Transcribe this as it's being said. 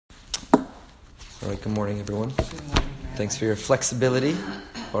All right, good morning, everyone. Thanks for your flexibility.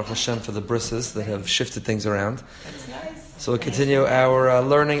 Baruch Hashem for the brisses that have shifted things around. That's nice. So we'll continue our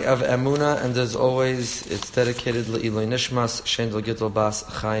learning of Emunah, and as always, it's dedicated Le'iloi Nishmas, Shendel Gittel Bas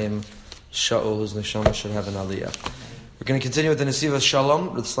Chaim Shaul, whose neshama should have an aliyah. We're going to continue with the Nesivos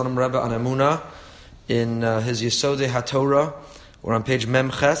Shalom, the Slonim Rebbe on Emunah, in his Yesodei HaTorah. We're on page Mem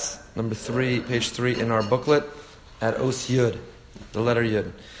Ches, page 3 in our booklet, at Os Yud, the letter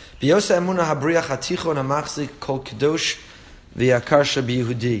Yud. Biyosa Emunah habriach hatichon hamachzik kol kadosh v'yakar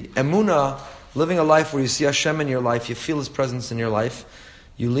b'Yehudi. Emunah, living a life where you see Hashem in your life, you feel His presence in your life,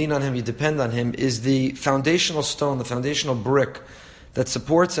 you lean on Him, you depend on Him, is the foundational stone, the foundational brick that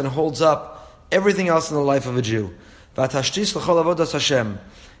supports and holds up everything else in the life of a Jew. V'atashtis l'chol avodas Hashem.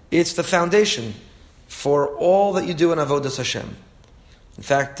 It's the foundation for all that you do in avodas Hashem. In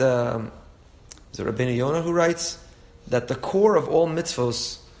fact, is it Rabbeinu Yonah who writes that the core of all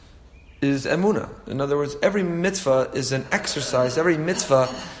mitzvos is emunah. In other words, every mitzvah is an exercise. Every mitzvah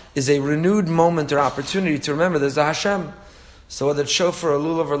is a renewed moment or opportunity to remember there's a Hashem. So whether it's shofar or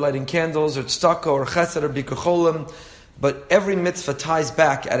lulav or lighting candles or tzedakah or chesed or bikur cholim, but every mitzvah ties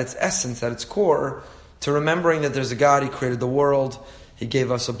back at its essence, at its core, to remembering that there's a God. He created the world. He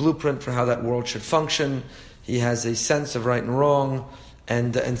gave us a blueprint for how that world should function. He has a sense of right and wrong,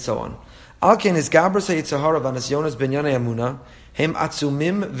 and so on. Alken is gabras hayitzahara v'nisyonos b'inyanei emunah hem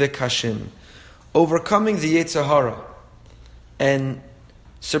atzumim v'kashim. Overcoming the Yetzer Hara and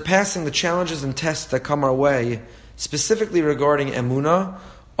surpassing the challenges and tests that come our way, specifically regarding emunah,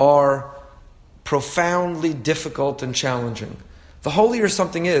 are profoundly difficult and challenging. The holier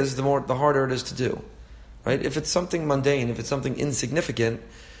something is, the harder it is to do. Right? If it's something mundane, if it's something insignificant,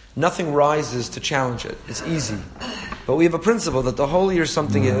 nothing rises to challenge it. It's easy. But we have a principle that the holier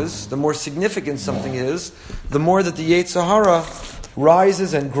something is, the more significant something is, the more that the Yetzer Hara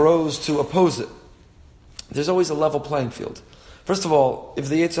rises and grows to oppose it. There's always a level playing field. First of all, if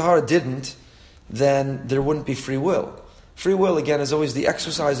the Yetzer Hara didn't, then there wouldn't be free will. Free will, again, is always the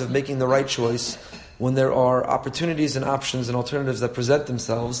exercise of making the right choice when there are opportunities and options and alternatives that present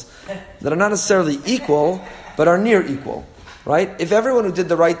themselves that are not necessarily equal, but are near equal. Right? If everyone who did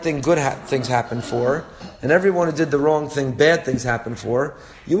the right thing, good things happen for, and everyone who did the wrong thing, bad things happen for,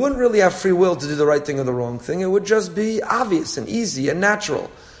 you wouldn't really have free will to do the right thing or the wrong thing. It would just be obvious and easy and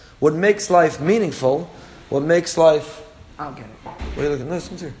natural. What makes life meaningful, what makes life... I'll get it. What are you looking at? No, it's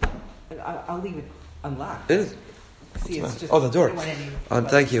here. I'll leave it unlocked. It is. See, it's just, the door.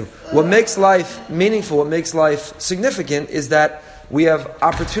 Thank you. What makes life meaningful, what makes life significant is that we have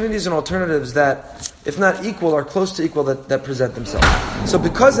opportunities and alternatives that, if not equal, are close to equal that present themselves. So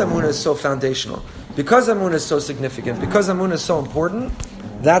because Emunah is so foundational, because Emunah is so significant, because Emunah is so important,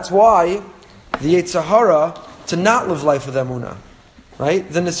 that's why the Yetzer Hara to not live life with Emunah. Right?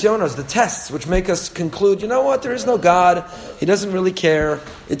 The nisyonos, the tests, which make us conclude, you know what, there is no God, He doesn't really care,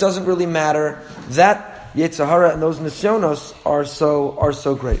 it doesn't really matter. That Yetzer Hara and those nisyonos are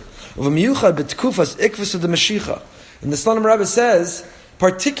so great. And the Slonim Rebbe says,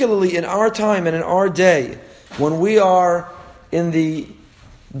 particularly in our time and in our day, when we are in the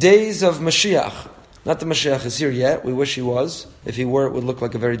days of Mashiach, not that Mashiach is here yet, we wish he was. If he were, it would look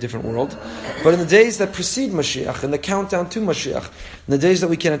like a very different world. But in the days that precede Mashiach, in the countdown to Mashiach, in the days that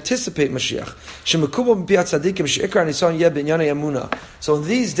we can anticipate Mashiach, so in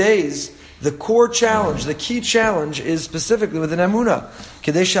these days, the core challenge, the key challenge is specifically within Emunah.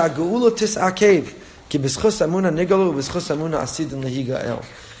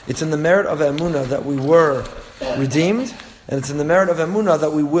 It's in the merit of Emunah that we were redeemed, and it's in the merit of Emunah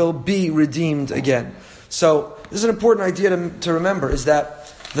that we will be redeemed again. So, this is an important idea to remember, is that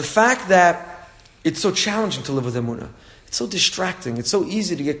the fact that it's so challenging to live with Emunah, it's so distracting, it's so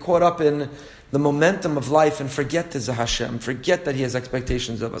easy to get caught up in the momentum of life and forget there's a Hashem, forget that He has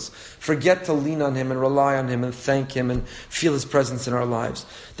expectations of us, forget to lean on Him and rely on Him and thank Him and feel His presence in our lives.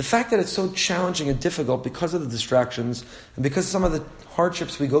 The fact that it's so challenging and difficult because of the distractions and because of some of the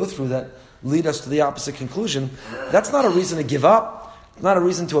hardships we go through that lead us to the opposite conclusion, that's not a reason to give up, it's not a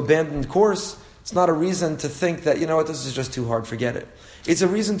reason to abandon the course, it's not a reason to think that, you know what, this is just too hard, forget it. It's a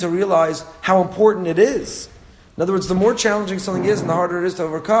reason to realize how important it is. In other words, the more challenging something is and the harder it is to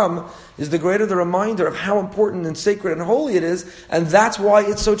overcome, is the greater the reminder of how important and sacred and holy it is, and that's why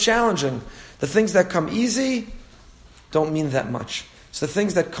it's so challenging. The things that come easy don't mean that much. It's the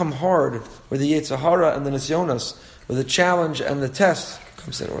things that come hard, where the Yetzer Hara and the nisyonos, where the challenge and the test,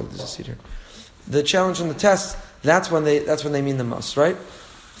 come sit, or there's a seat here. The challenge and the test, that's when they mean the most, right?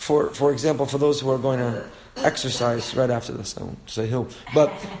 For example, for those who are going to exercise right after this, I won't say who,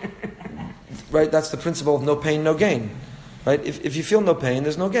 but right, that's the principle of no pain, no gain. Right? If you feel no pain,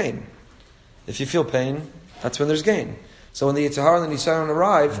 there's no gain. If you feel pain, that's when there's gain. So when the Yetzer Hara and the Nisayon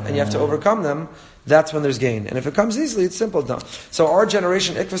arrive and you have to overcome them, that's when there's gain. And if it comes easily, it's simple. No. So our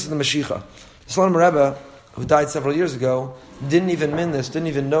generation, Ikvus and the Mashiach. The Slonim Rebbe, who died several years ago, didn't even mean this, didn't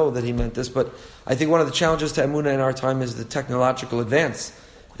even know that he meant this. But I think one of the challenges to Emunah in our time is the technological advance,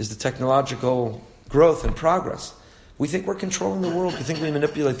 is the technological growth and progress. We think we're controlling the world. We think we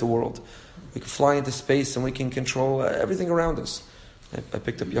manipulate the world. We can fly into space and we can control everything around us. I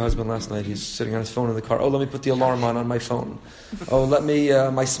picked up your husband last night. He's sitting on his phone in the car. Oh, let me put the alarm on my phone. Oh, let me,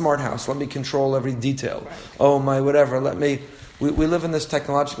 my smart house, let me control every detail. Oh, my whatever, we live in this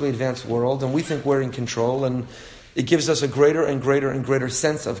technologically advanced world and we think we're in control, and it gives us a greater and greater and greater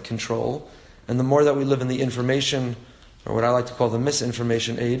sense of control. And the more that we live in the information, or what I like to call the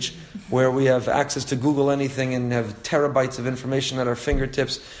misinformation age, where we have access to Google anything and have terabytes of information at our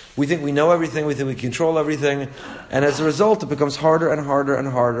fingertips, we think we know everything, we think we control everything, and as a result it becomes harder and harder and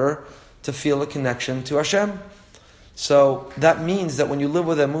harder to feel a connection to Hashem. So that means that when you live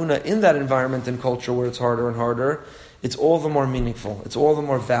with Emunah in that environment and culture where it's harder and harder, it's all the more meaningful, it's all the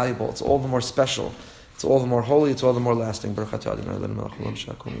more valuable, it's all the more special, it's all the more holy, it's all the more lasting. Amen.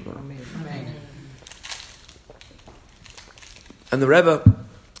 And the Rebbe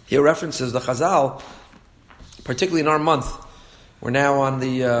here references the Chazal, particularly in our month. We're now on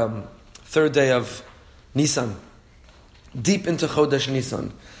the third day of Nisan, deep into Chodesh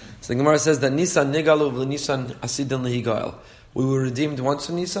Nisan. So the Gemara says that Nisan nigalu v'Nisan asidin lehigael. We were redeemed once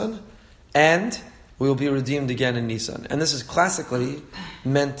in Nisan, and we will be redeemed again in Nisan. And this is classically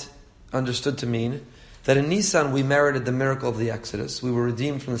understood to mean that in Nisan we merited the miracle of the Exodus. We were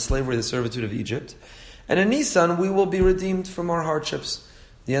redeemed from the slavery, the servitude of Egypt. And in Nisan, we will be redeemed from our hardships.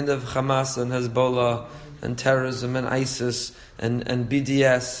 The end of Hamas and Hezbollah and terrorism and ISIS and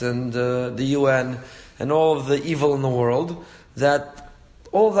BDS and the UN and all of the evil in the world, that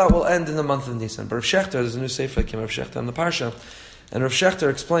all of that will end in the month of Nisan. But Rav Shechter, there's a new sefer that came, Rav Shechter on the Parsha, and Rav Shechter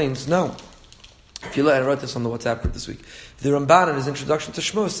explains, no. If you look, I wrote this on the WhatsApp group this week. The Ramban in his introduction to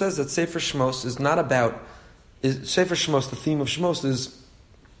Shmos says that Sefer Shmos is not about... Sefer Shmos, the theme of Shmos is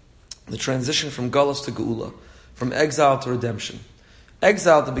the transition from Galus to Geula, from exile to redemption.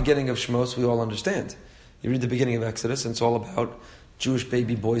 Exile at the beginning of Shmos, we all understand. You read the beginning of Exodus, and it's all about Jewish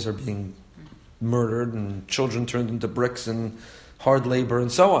baby boys are being murdered, and children turned into bricks, and hard labor,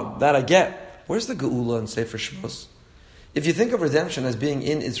 and so on. That I get. Where's the Geula in Sefer Shmos? If you think of redemption as being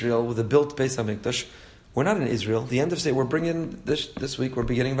in Israel with a built Beis HaMikdash, we're not in Israel. The end of Sefer, we're bringing this week, we're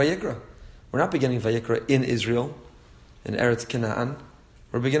beginning Vayikra. We're not beginning Vayikra in Israel, in Eretz Canaan.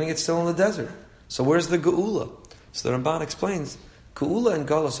 We're beginning it still in the desert. So where's the Geula? So the Ramban explains, Geula and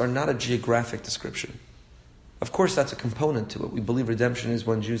Galus are not a geographic description. Of course, that's a component to it. We believe redemption is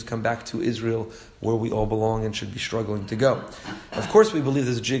when Jews come back to Israel, where we all belong and should be struggling to go. Of course, we believe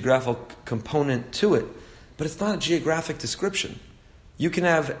there's a geographical component to it, but it's not a geographic description. You can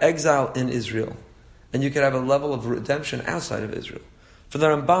have exile in Israel, and you can have a level of redemption outside of Israel. For the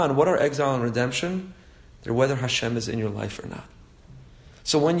Ramban, what are exile and redemption? They're whether Hashem is in your life or not.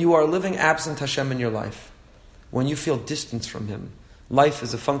 So when you are living absent Hashem in your life, when you feel distance from Him, life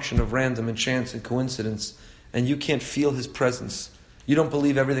is a function of random and chance and coincidence, and you can't feel His presence. You don't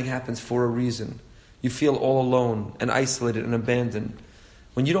believe everything happens for a reason. You feel all alone and isolated and abandoned.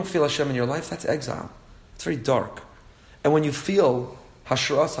 When you don't feel Hashem in your life, that's exile. It's very dark. And when you feel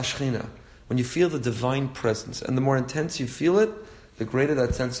Hashras Hashchina, when you feel the divine presence, and the more intense you feel it, the greater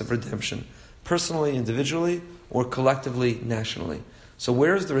that sense of redemption, personally, individually, or collectively, nationally. So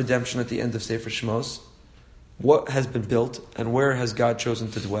where is the redemption at the end of Sefer Shmos? What has been built, and where has God chosen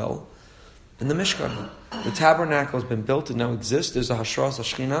to dwell? In the Mishkan. The tabernacle has been built, it now exists. There's a Hashras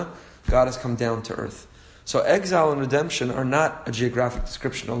Hashchina. God has come down to earth. So exile and redemption are not a geographic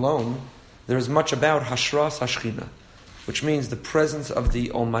description alone. There is much about Hashras Hashchina, which means the presence of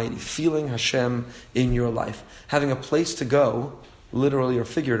the Almighty, feeling Hashem in your life, having a place to go, literally or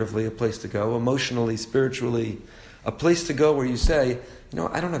figuratively a place to go, emotionally, spiritually, a place to go where you say,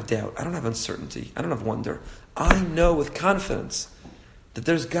 I don't have doubt, I don't have uncertainty, I don't have wonder. I know with confidence that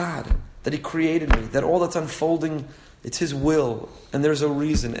there's God, that He created me, that all that's unfolding, it's His will, and there's a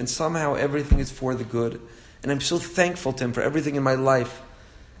reason, and somehow everything is for the good. And I'm so thankful to Him for everything in my life.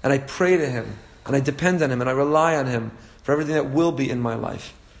 And I pray to Him, and I depend on Him, and I rely on Him for everything that will be in my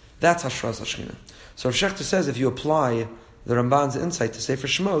life. That's Hashras Hashchina. So Rav Shechter says, if you apply the Ramban's insight to Sefer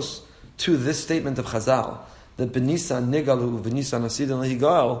Shmos to this statement of Chazal, that B'Nisan nigalu v'Nisan asidin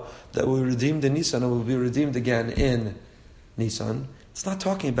lehigael, that we were redeemed in Nisan and will be redeemed again in Nisan, it's not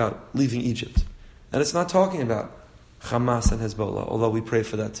talking about leaving Egypt. And it's not talking about Hamas and Hezbollah, although we pray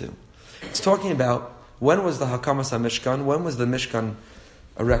for that too. It's talking about when was the Hakamas HaMishkan, when was the Mishkan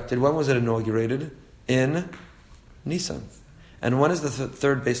erected? When was it inaugurated? In Nisan. And when is the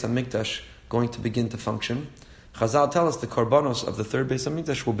third Beis HaMikdash going to begin to function? Chazal tell us the korbanos of the third Beis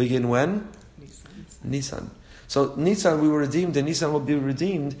HaMikdash will begin when? Nisan. So Nisan we were redeemed, and Nisan will be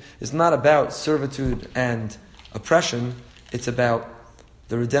redeemed is not about servitude and oppression. It's about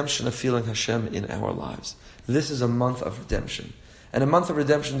the redemption of feeling Hashem in our lives. This is a month of redemption. And a month of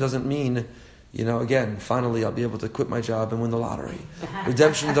redemption doesn't mean, again, finally I'll be able to quit my job and win the lottery.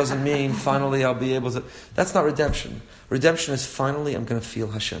 Redemption doesn't mean finally I'll be able to... That's not redemption. Redemption is finally I'm going to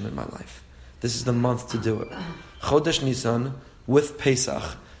feel Hashem in my life. This is the month to do it. Chodesh Nisan with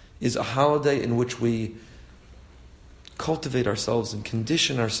Pesach is a holiday in which we cultivate ourselves and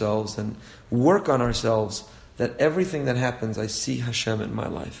condition ourselves and work on ourselves that everything that happens, I see Hashem in my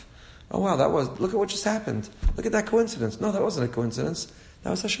life. Oh wow, look at what just happened. Look at that coincidence. No, that wasn't a coincidence.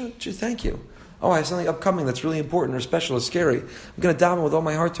 That was Hashem. Gee, thank you. Oh, I have something upcoming that's really important or special or scary. I'm going to daven with all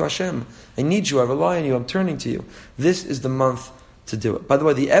my heart to Hashem. I need you, I rely on you, I'm turning to you. This is the month to do it. By the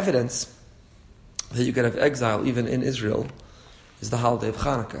way, the evidence that you could have exile even in Israel is the holiday of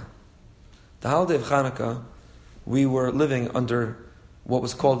Hanukkah. The holiday of Hanukkah, we were living under what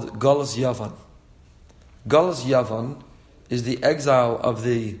was called Galus Yavan. Galus Yavan is the exile of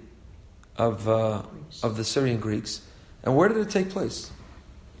the Syrian Greeks. And where did it take place?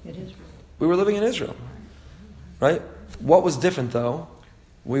 In Israel. We were living in Israel. Right? What was different though?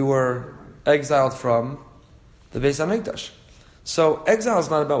 We were exiled from the Beis HaMikdash. So exile is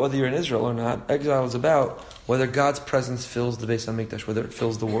not about whether you're in Israel or not. Exile is about whether God's presence fills the Beis HaMikdash, whether it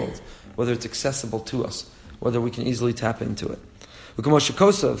fills the world, whether it's accessible to us, whether we can easily tap into it. Moshe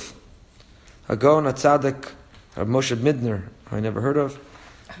Kosov, Hagon HaTzadik, Moshe Midner, I never heard of,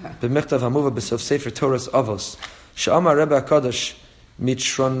 B'michtav Hamuva B'sof Sefer Torah's Avos, Sha'amar Rebbe HaKadosh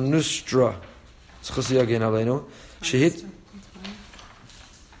Mitronustra, Tzchusi Yagin Aleinu, Shehit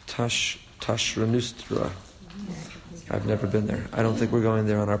Tashranustra. I've never been there. I don't think we're going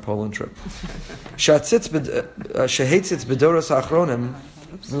there on our Poland trip. Shehitzitz B'doros HaAchronim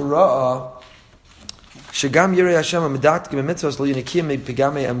V'ra'a Shegam Yirei Hashem HaMedat G'memitzvos Lo Yinikim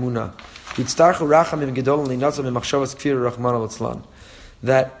Me'Pigamei Amuna Yitztarchu Rachamim Gedolim Li'natzah Me'machshavas Kfir Rachman Al-Tzlan.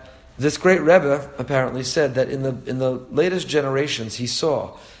 That this great Rebbe apparently said that in the latest generations he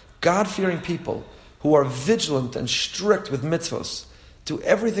saw God-fearing people who are vigilant and strict with mitzvos, do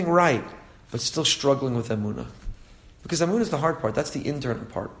everything right, but still struggling with emunah. Because emunah is the hard part. That's the internal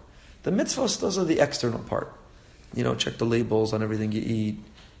part. The mitzvos, those are the external part. Check the labels on everything you eat.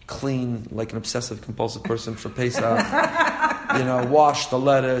 Clean like an obsessive compulsive person for Pesach. Wash the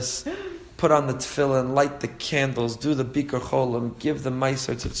lettuce. Put on the tefillin. Light the candles. Do the bikur cholim. Give the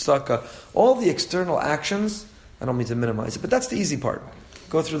meiser tzedakah. All the external actions. I don't mean to minimize it, but that's the easy part.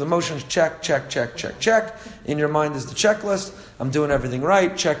 Go through the motions. Check, check, check, check, check. In your mind is the checklist. I'm doing everything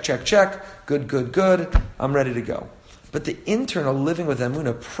right. Check, check, check. Good, good, good. I'm ready to go. But the internal living with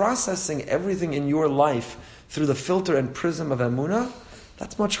emunah, processing everything in your life through the filter and prism of emunah,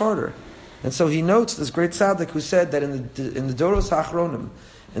 that's much harder. And so he notes this great tzaddik who said that in the Doros HaAchronim,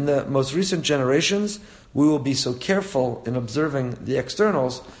 in the most recent generations, we will be so careful in observing the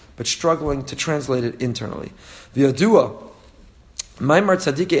externals, but struggling to translate it internally. V'yadua, Maimar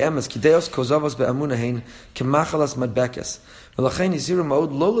tzadikei emes kideos kozavos be'amunahein kemachalas madbekes. V'lachein yiziru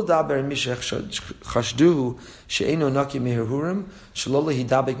ma'od lo l'daber mishech chashduhu she'eno naki meherhurim shelo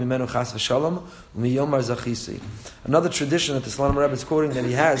lehidabek mimenu chas v'shalom u'miyomar zachisi. Another tradition that the Slonim Rebbe is quoting that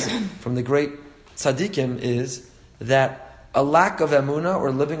he has from the great tzaddikim is that a lack of emunah or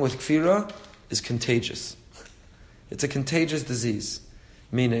living with kfira is contagious. It's a contagious disease,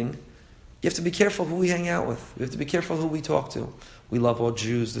 meaning you have to be careful who we hang out with. We have to be careful who we talk to. We love all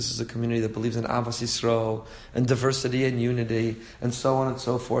Jews. This is a community that believes in Avas Yisrael and diversity and unity and so on and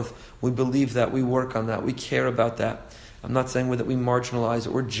so forth. We believe that. We work on that. We care about that. I'm not saying that we marginalize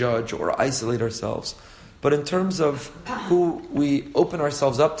or judge or isolate ourselves. But in terms of who we open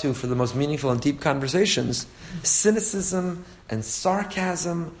ourselves up to for the most meaningful and deep conversations, cynicism and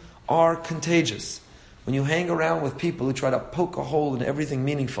sarcasm are contagious. When you hang around with people who try to poke a hole in everything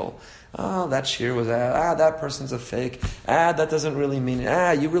meaningful, oh, that shir was that person's a fake, that doesn't really mean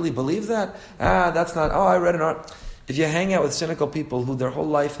it, you really believe that? That's not, I read an art. If you hang out with cynical people who their whole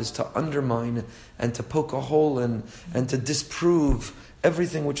life is to undermine and to poke a hole in and to disprove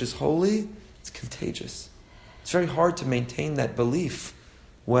everything which is holy, it's contagious. It's very hard to maintain that belief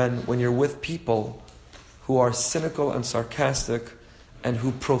when you're with people who are cynical and sarcastic and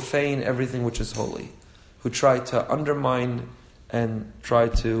who profane everything which is holy, who try to undermine and try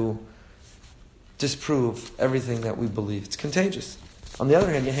to disprove everything that we believe. It's contagious. On the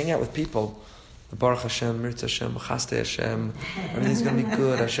other hand, you hang out with people the Baruch Hashem, Mirtz Hashem, Chaste Hashem, everything's going to be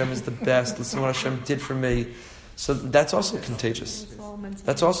good, Hashem is the best, listen to what Hashem did for me. So that's also contagious.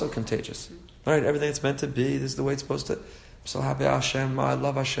 That's also contagious. All right, everything it's meant to be, this is the way it's supposed to. I'm so happy, Hashem, I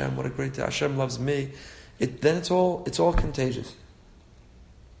love Hashem, what a great day, Hashem loves me. Then it's all contagious.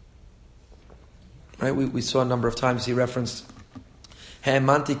 Right? We saw a number of times he referenced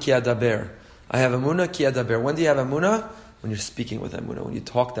Ha'emanti ki adaber. I have emunah ki adaber. When do you have emunah? When you're speaking with emunah, when you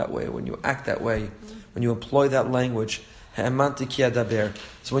talk that way, when you act that way, when you employ that language. Ha'emanti ki adaber.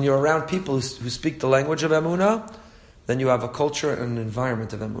 So when you're around people who speak the language of emunah, then you have a culture and an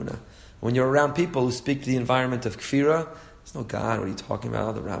environment of emunah. When you're around people who speak the environment of kfira, there's no God, what are you talking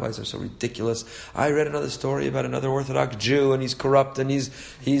about? The rabbis are so ridiculous. I read another story about another Orthodox Jew, and he's corrupt, and he's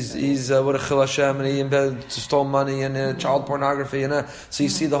what a chil Hashem, and he stole money and child pornography, and so you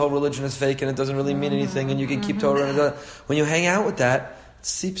see the whole religion is fake, and it doesn't really mean anything, and you can keep Torah. And when you hang out with that, it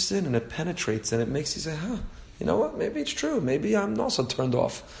seeps in and it penetrates, and it makes you say, you know what? Maybe it's true. Maybe I'm also turned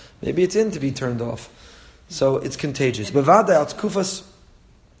off. Maybe it's in to be turned off. So it's contagious. Bevada al tkufas,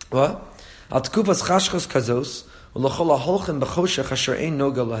 what? Al tkufas chashchas kazos. We're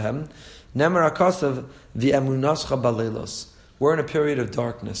in a period of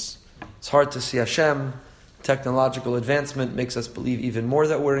darkness. It's hard to see Hashem. Technological advancement makes us believe even more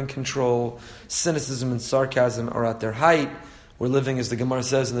that we're in control. Cynicism and sarcasm are at their height. We're living, as the Gemara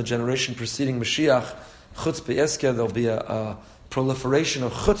says, in the generation preceding Mashiach. Chutzpah eskeh, there'll be a proliferation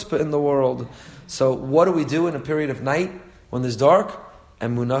of chutzpah in the world. So what do we do in a period of night when there's dark?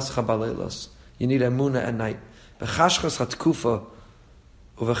 Emunascha baleilos. You need emunah at night. B'chashchas hatkufa,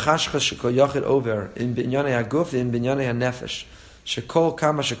 uv'chashchas shekol yochid over in binyanei haguf in binyanei hanefesh shekol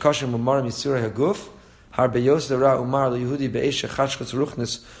kama shekashim umarim yisurei haguf har beyos dera umar liyehudi be'esh chashchas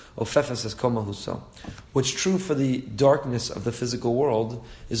ruchnis ofefes es kol mahuso. What's true for the darkness of the physical world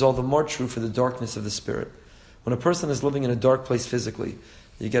is all the more true for the darkness of the spirit. When a person is living in a dark place physically,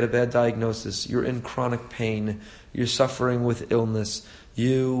 you get a bad diagnosis, you're in chronic pain, you're suffering with illness,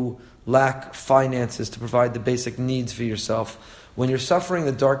 you lack finances to provide the basic needs for yourself. When you're suffering,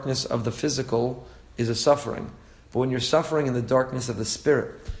 the darkness of the physical is a suffering. But when you're suffering in the darkness of the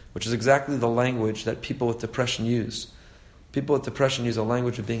spirit, which is exactly the language that people with depression use. People with depression use a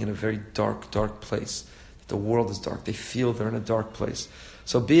language of being in a very dark, dark place. The world is dark. They feel they're in a dark place.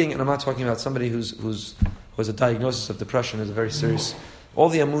 So being, and I'm not talking about somebody who has a diagnosis of depression, is a very serious. All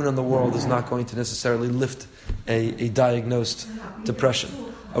the amun in the world is not going to necessarily lift a diagnosed depression.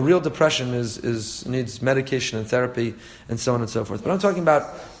 A real depression needs medication and therapy and so on and so forth. But I'm talking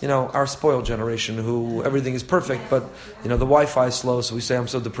about, our spoiled generation who everything is perfect, but, the Wi-Fi is slow, so we say I'm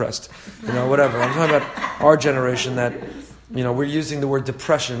so depressed. Whatever. I'm talking about our generation that, we're using the word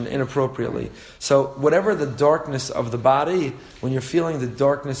depression inappropriately. So whatever the darkness of the body, when you're feeling the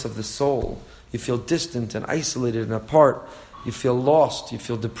darkness of the soul, you feel distant and isolated and apart, you feel lost, you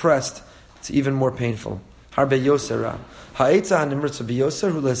feel depressed, it's even more painful. Harbe Yosera.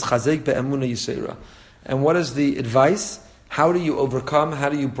 And what is the advice? How do you overcome? How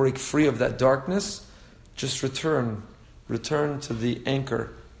do you break free of that darkness? Just return to the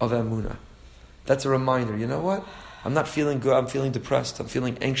anchor of Emunah. That's a reminder. You know what? I'm not feeling good. I'm feeling depressed. I'm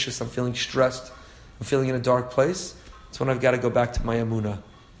feeling anxious. I'm feeling stressed. I'm feeling in a dark place. It's when I've got to go back to my Emunah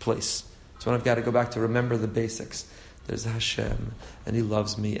place. It's when I've got to go back to remember the basics. There's Hashem, and He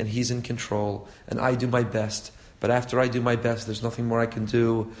loves me, and He's in control, and I do my best. But after I do my best, there's nothing more I can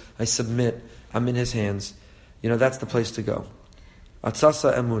do. I submit. I'm in His hands. That's the place to go.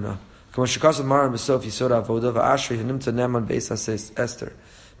 Atzasa Emunah.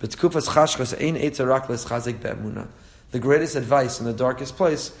 The greatest advice in the darkest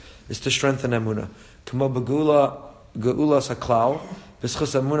place is to strengthen Emunah.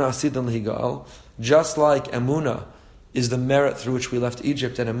 Just like Emunah is the merit through which we left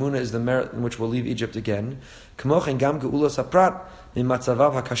Egypt, and Emunah is the merit in which we'll leave Egypt again. So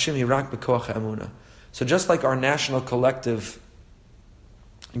just like our national collective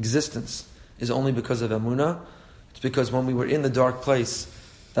existence is only because of Emunah, it's because when we were in the dark place,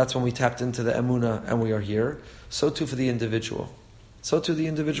 that's when we tapped into the Emunah and we are here. So too for the individual. The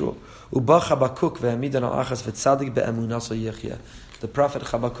Prophet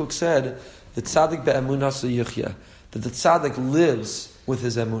Habakkuk said, the tzaddik be'emunah yichya, that the tzaddik lives with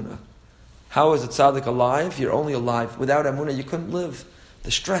his emunah. How is a tzaddik alive? You're only alive. Without emunah, you couldn't live.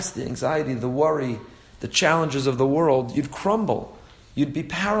 The stress, the anxiety, the worry, the challenges of the world, you'd crumble. You'd be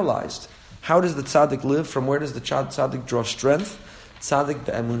paralyzed. How does the tzaddik live? From where does the tzaddik draw strength? Tzaddik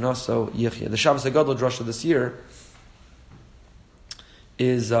be'emunah yichya. The Shabbos HaGadol drasha this year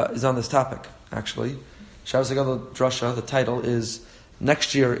is on this topic, actually. Shabbos HaGadol drasha, the title is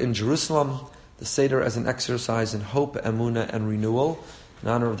Next Year in Jerusalem, the Seder as an exercise in hope, emunah, and renewal in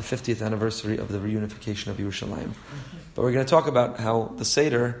honor of the 50th anniversary of the reunification of Yerushalayim. But we're going to talk about how the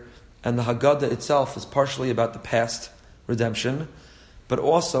Seder and the Haggadah itself is partially about the past redemption, but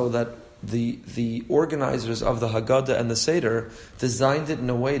also that the organizers of the Haggadah and the Seder designed it in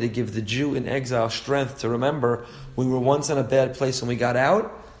a way to give the Jew in exile strength to remember we were once in a bad place and we got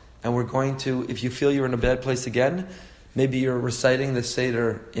out, and we're going to, if you feel you're in a bad place again, maybe you're reciting the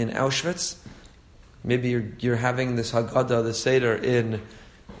Seder in Auschwitz, maybe you're having this Haggadah, the Seder in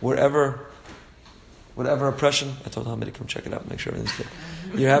whatever oppression. I told Hamid to come check it out, make sure everything's good.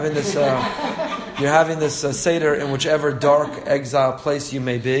 You're having this Seder in whichever dark exile place you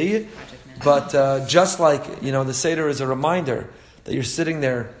may be. But just like, the Seder is a reminder that you're sitting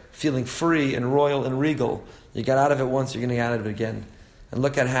there feeling free and royal and regal. You got out of it once, you're going to get out of it again. And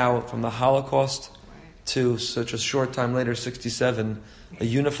look at how, from the Holocaust to such a short time later, 67, a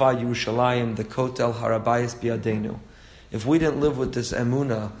unified Yerushalayim, the Kotel Harabayis Biadenu. If we didn't live with this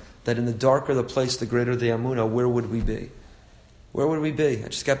emunah, that in the darker the place, the greater the emunah, where would we be? Where would we be? I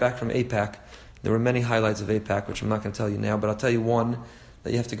just got back from APAC. There were many highlights of APAC, which I'm not going to tell you now, but I'll tell you one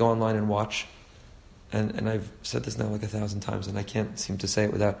that you have to go online and watch. And I've said this now like 1,000 times, and I can't seem to say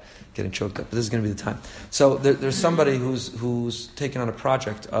it without getting choked up. But this is going to be the time. So there's somebody who's taken on a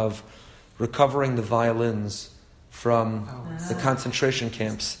project of recovering the violins from the concentration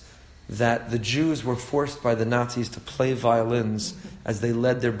camps that the Jews were forced by the Nazis to play violins as they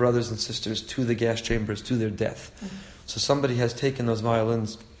led their brothers and sisters to the gas chambers, to their death. So somebody has taken those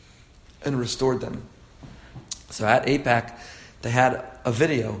violins and restored them. So at APAC, they had a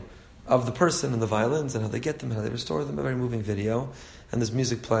video of the person and the violins and how they get them, how they restore them, a very moving video. And there's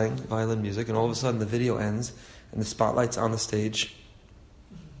music playing, violin music, and all of a sudden the video ends and the spotlight's on the stage.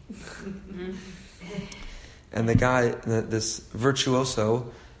 And the guy, this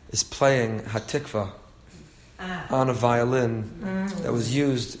virtuoso, is playing Hatikva on a violin that was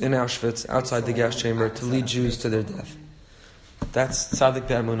used in Auschwitz, outside the gas chamber, to lead Jews to their death. That's Tzadik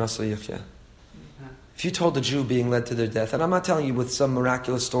Be'emunah Yichya. If you told a Jew being led to their death, and I'm not telling you with some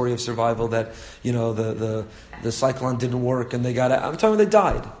miraculous story of survival that, the cyclone didn't work and they got out. I'm telling you they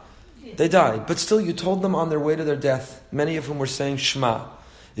died. They died. But still you told them on their way to their death, many of whom were saying Shema.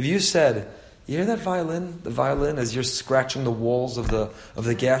 If you said, you hear that violin? The violin as you're scratching the walls of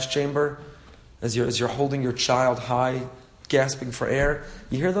the gas chamber, as you're holding your child high, gasping for air.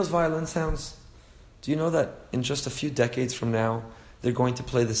 You hear those violin sounds? Do you know that in just a few decades from now, they're going to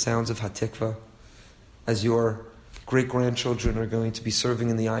play the sounds of Hatikva as your great-grandchildren are going to be serving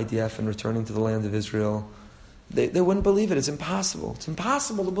in the IDF and returning to the land of Israel? They wouldn't believe it. It's impossible. It's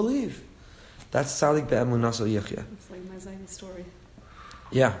impossible to believe. That's Tzadik Be'emunah Yichya. It's like my Zayna story.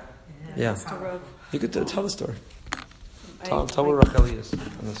 Yeah. You could tell the story. Tell where Rachel is in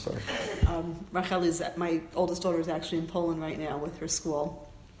the story. Rachel is, my oldest daughter is actually in Poland right now with her school.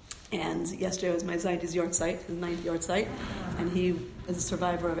 And yesterday was my Zayna's yard site, his 9th yard site, and he is a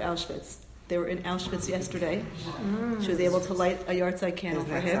survivor of Auschwitz. They were in Auschwitz yesterday. She was able to light a yard site candle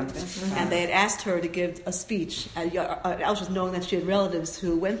for him. And they had asked her to give a speech at Auschwitz, knowing that she had relatives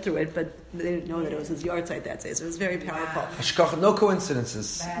who went through it, but they didn't know that it was his yard site that day. So it was very powerful. Hashgacha, no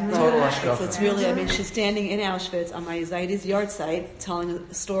coincidences. Total hashgacha. So it's really, she's standing in Auschwitz on my Zaydi's yard site, telling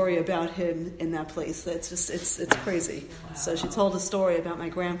a story about him in that place. It's just, it's crazy. So she told a story about my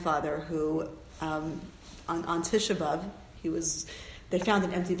grandfather who, on Tisha B'Av, they found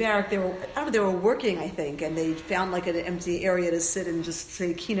an empty barrack. They were working, I think, and they found like an empty area to sit and just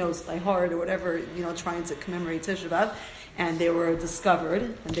say Kinos by heart or whatever, trying to commemorate Tisha B'Av. And they were discovered,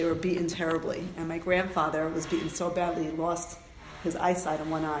 and they were beaten terribly. And my grandfather was beaten so badly he lost his eyesight in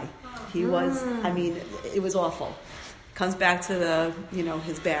one eye. He was, it was awful. Comes back to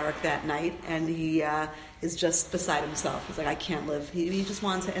his barrack that night, and he is just beside himself. He's like, I can't live. He just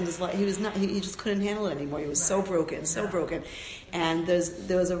wanted to end his life. He just couldn't handle it anymore. He was so broken. And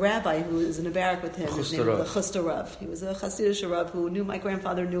there was a rabbi who was in a barrack with him. His name was Chusta Rav. He was a Hasidic Rav who knew my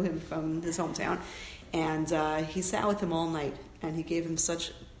grandfather, knew him from his hometown. And he sat with him all night, and he gave him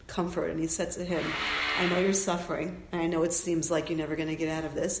such comfort. And he said to him, I know you're suffering, and I know it seems like you're never going to get out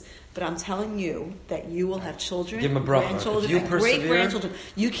of this, but I'm telling you that you will have children, grandchildren, and great-grandchildren.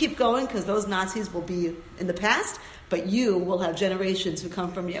 You keep going, because those Nazis will be in the past, but you will have generations who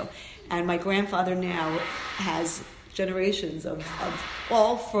come from you. And my grandfather now has generations of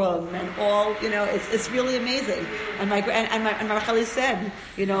all from and all, it's really amazing. And my Rachel said,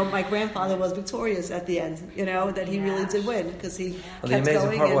 my grandfather was victorious at the end, that he really did win because he kept going. The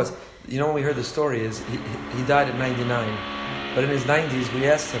amazing part was, when we heard the story is he died at 99, but in his 90s we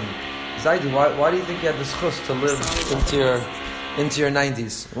asked him, Zaidi, why do you think you had this chus to live into your into your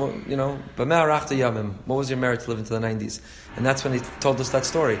 90s. Well, B'meh arachta yamim. What was your merit to live into the 90s? And that's when he told us that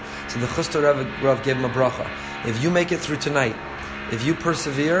story. So the Chuster Rav gave him a bracha. If you make it through tonight, if you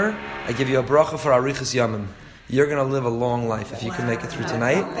persevere, I give you a bracha for arichas yamim. You're going to live a long life if you can make it through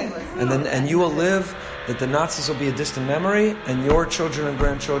tonight, and you will live that the Nazis will be a distant memory, and your children and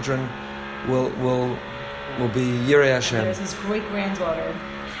grandchildren will be Yirei Hashem. There's his great granddaughter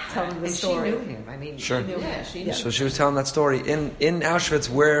telling the story. She knew him. I mean, sure. She knew him. She knew So she was telling that story in Auschwitz,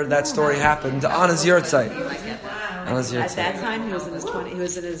 where that story happened, on his yurtzeit. On his At yurtzeit. that time, he was in his 20s. He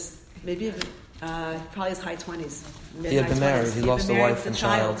was in his probably his high 20s. He had been married. He lost a wife and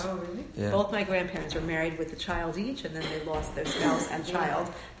child. Oh, really? Yeah. Both my grandparents were married with a child each, and then they lost their spouse and child.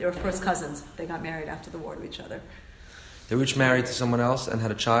 They were first cousins. They got married after the war to each other. They were each married to someone else and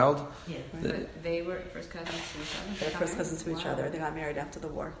had a child. Yeah, but they were first cousins to each other. They were first cousins to each other. They got married after the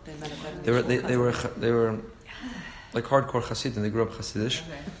war. They met at They were like hardcore Hasidim. They grew up Hasidish,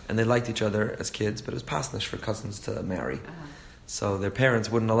 and they liked each other as kids. But it was pasnish for cousins to marry, so their parents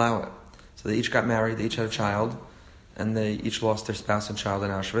wouldn't allow it. So they each got married. They each had a child, and they each lost their spouse and child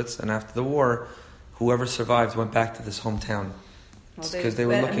in Auschwitz. And after the war, whoever survived went back to this hometown because they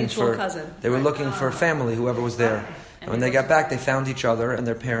were looking for family. Whoever was there. And when they got back, they found each other, and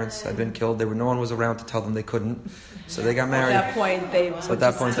their parents had been killed. No one was around to tell them they couldn't, so they got married. At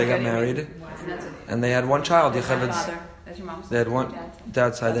that point, they got married, and they had one child. That's your mom's They had one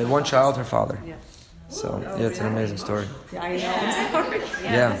dad's side. They had one child, her father. Yeah. So it's an amazing story. Yeah, I know. I'm sorry.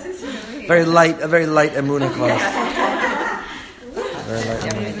 Yeah, a very light emunah class. Very light I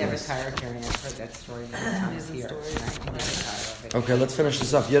emunah never class. tired of hearing it. I've heard that story many times here. And I never tire of it. Okay, let's finish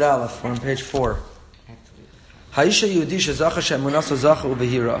this up. Yud Aleph. We're on page 4. Absolutely.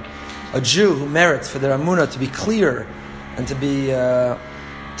 A Jew who merits for their emunah to be clear and to be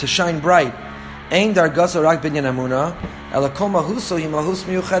to shine bright.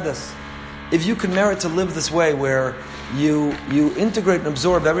 If you can merit to live this way, where you integrate and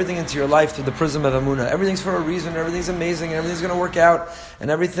absorb everything into your life through the prism of emunah, everything's for a reason, everything's amazing, and everything's going to work out, and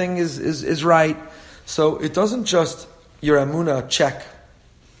everything is right. So it doesn't just your emunah check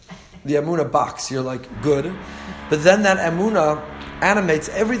the emunah box. You're like good, but then that emunah animates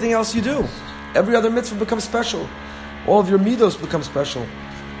everything else you do. Every other mitzvah becomes special. All of your midos become special.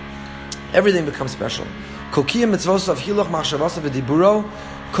 Everything becomes special. Kokia mitzvos of hiloch machshavos of diburo,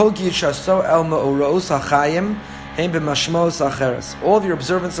 kol gishaso el ma'oros hachayim, hein b'mashmos acheres. All of your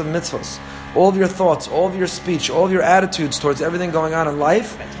observance of mitzvos, all of your thoughts, all of your speech, all of your attitudes towards everything going on in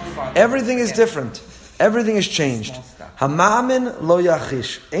life, everything is different. Everything is changed. Hama'amin lo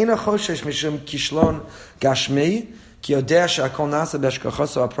yachish, eina choshesh mishum kishlon gashmi, ki yodea she'akol nasa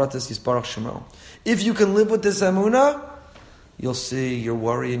b'eshkachoso apratis yisparach shemo. If you can live with this emunah, you'll see your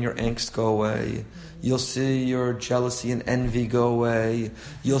worry and your angst go away. You'll see your jealousy and envy go away.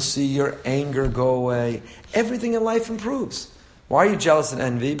 You'll see your anger go away. Everything in life improves. Why are you jealous and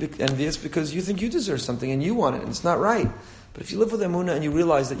envious? Because you think you deserve something and you want it, and it's not right. But if you live with emunah and you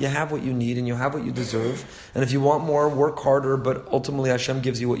realize that you have what you need and you have what you deserve, and if you want more, work harder, but ultimately Hashem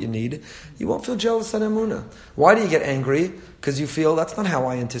gives you what you need, you won't feel jealous and emunah. Why do you get angry? Because you feel, that's not how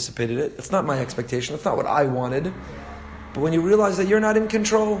I anticipated it. It's not my expectation. It's not what I wanted. But when you realize that you're not in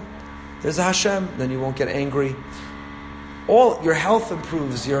control, there's a Hashem, then you won't get angry. All your health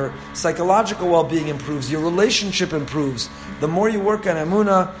improves, your psychological well-being improves, your relationship improves. The more you work on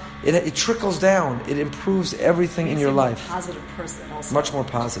emunah, it trickles down. It improves everything in your life. A positive person also. Much more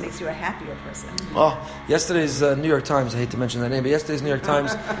positive. It makes you a happier person. Oh, yesterday's New York Times, I hate to mention that name, but yesterday's New York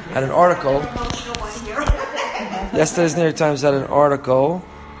Times had an article. Yesterday's New York Times had an article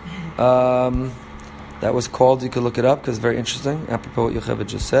that was called, you could look it up because it's very interesting, apropos what Yocheved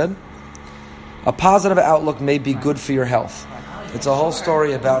just said. A positive outlook may be good for your health. It's a whole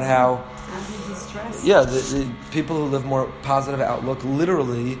story about how, the people who live more positive outlook,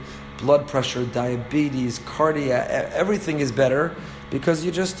 literally, blood pressure, diabetes, cardiac, everything is better because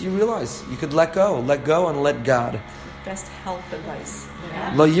you realize you could let go and let God. Best health advice.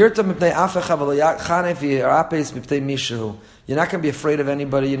 You're not going to be afraid of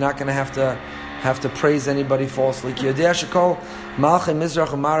anybody. You're not going to have to praise anybody falsely.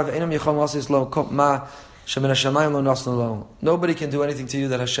 Nobody can do anything to you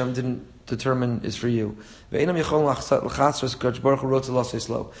that Hashem didn't determine is for you. You're not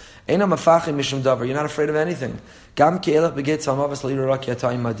afraid of anything. Even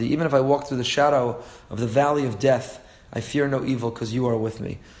if I walk through the shadow of the valley of death, I fear no evil because you are with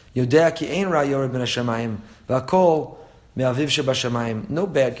me. No bad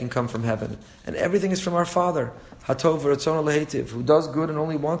can come from heaven. And everything is from our Father, who does good and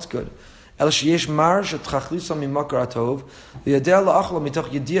only wants good. El sheyesh mar shetchachliso mimakar atov v'yadeh la'achlo mitoch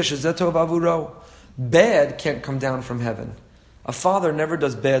yediyah shezeh tov avuro. Bad can't come down from heaven. A father never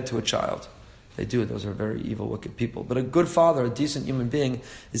does bad to a child. They do. Those are very evil, wicked people. But a good father, a decent human being,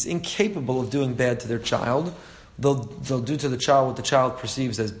 is incapable of doing bad to their child. They'll do to the child what the child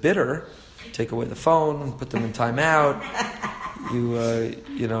perceives as bitter. Take away the phone, put them in timeout.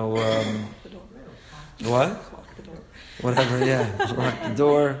 What? Whatever, yeah.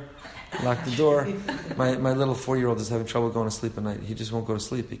 Lock the door. My little 4-year-old is having trouble going to sleep at night. He just won't go to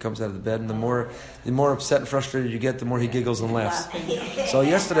sleep. He comes out of the bed, and the more upset and frustrated you get, the more he giggles and laughs. So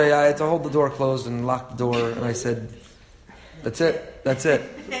yesterday I had to hold the door closed and lock the door, and I said, that's it.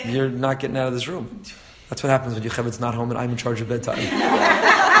 You're not getting out of this room. That's what happens when Yochevet's not home and I'm in charge of bedtime.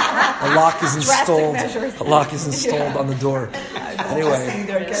 A lock is installed on the door.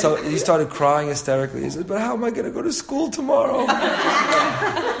 Anyway, so he started crying hysterically. He said, "But how am I going to go to school tomorrow?"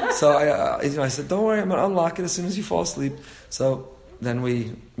 So I said, "Don't worry, I'm going to unlock it as soon as you fall asleep." So then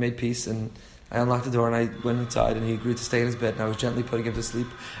we made peace, and I unlocked the door, and I went inside, and he agreed to stay in his bed, and I was gently putting him to sleep.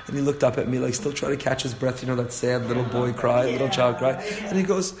 And he looked up at me, like still trying to catch his breath. You know, that sad little boy cry, little child cry. And he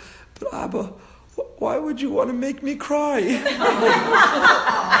goes, "But Abba, why would you want to make me cry?"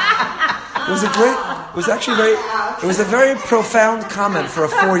 It was a very profound comment for a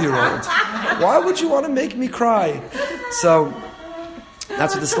 4-year-old. Why would you want to make me cry? So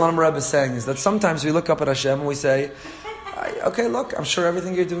that's what the Slonimer Rebbe is saying, is that sometimes we look up at Hashem and we say, okay, look, I'm sure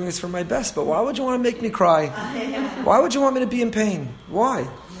everything you're doing is for my best, but why would you want to make me cry? Why would you want me to be in pain? Why?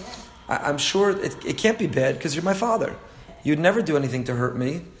 I'm sure it can't be bad because you're my father. You'd never do anything to hurt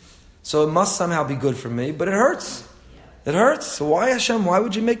me. So it must somehow be good for me, but it hurts. It hurts. So why, Hashem? Why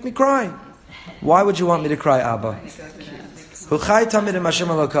would you make me cry? Why would you want me to cry, Abba?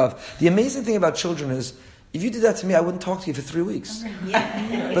 The amazing thing about children is, if you did that to me, I wouldn't talk to you for 3 weeks.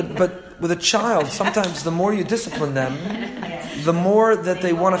 But with a child, sometimes the more you discipline them, the more that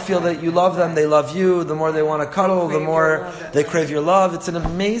they want to feel that you love them, they love you, the more they want to cuddle, the more they crave your love. It's an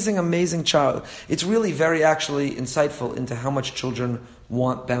amazing, amazing child. It's really very actually insightful into how much children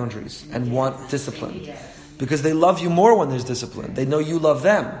want boundaries and want discipline. Because they love you more when there's discipline. They know you love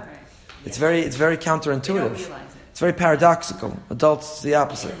them. It's very counterintuitive. It's very paradoxical. Adults, it's the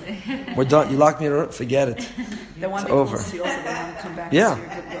opposite. We're done. You lock me in a room, forget it. They want it's to over. They want to come back. Yeah. To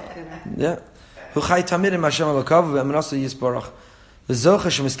your goodwill, Yeah. Hu chai tamid im Hashem Elokav ve'emunaso yisborach. V'zocha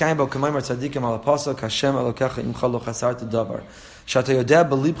shemiskayim bo kamayim tzadikim al pasuk Hashem Elokecha imcha lo chasarta davar. Shata yodeh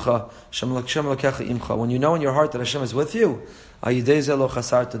belibcha Hashem Elokecha imcha. When you know in your heart that Hashem is with you, ayidei ze lo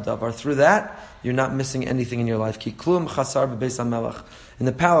chasarta davar. Through that, you're not missing anything in your life. Ki klum chasar bebeis hamelach. In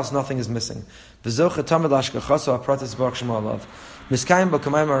the palace, nothing is missing. V'zocha tamid lashkachaso apratis baruch shema alav. Miskayim bo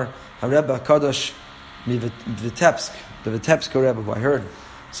kamayim haRebbe HaKadosh Vitebsk, the Vitebsk Rebbe, who I heard,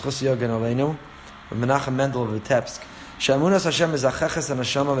 Schus Yogan Aleinu, Menachem Mendel of Vitebsk. She'amunas Hashem is acheches and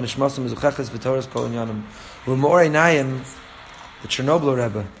Hashama v'nishmasum is ucheches v'toras kol inyanim. U'morei nayim, the Chernobyl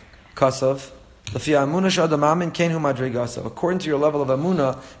Rebbe, Kosov, L'fi ha'amunah she'adam amin kein hu madrigasav. According to your level of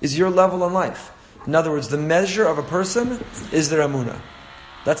amunah, is your level in life. In other words, the measure of a person is their amunah.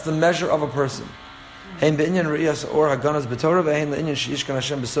 That's the measure of a person. Hein be'inyan re'iyas or haganas b'torah ve'hen le'inyan she'ishkan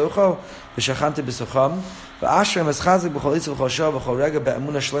Hashem b'socho v'shachanti b'socham v'ashrem eschazik b'chol itzav v'chol shah v'chol rega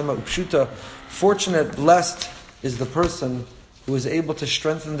be'amunah shlema u'pshuta. Fortunate, blessed is the person who is able to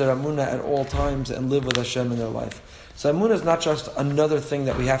strengthen their amunah at all times and live with Hashem in their life. So amunah is not just another thing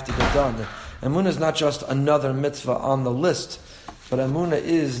that we have to get done. Amunah is not just another mitzvah on the list, but amunah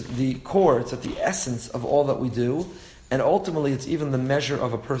is the core, it's at the essence of all that we do. And ultimately, it's even the measure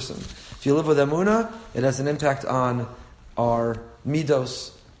of a person. If you live with emunah, it has an impact on our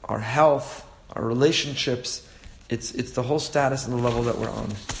midos, our health, our relationships. It's the whole status and the level that we're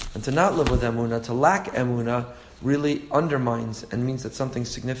on. And to not live with emunah, to lack emunah, really undermines and means that something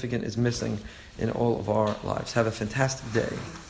significant is missing in all of our lives. Have a fantastic day.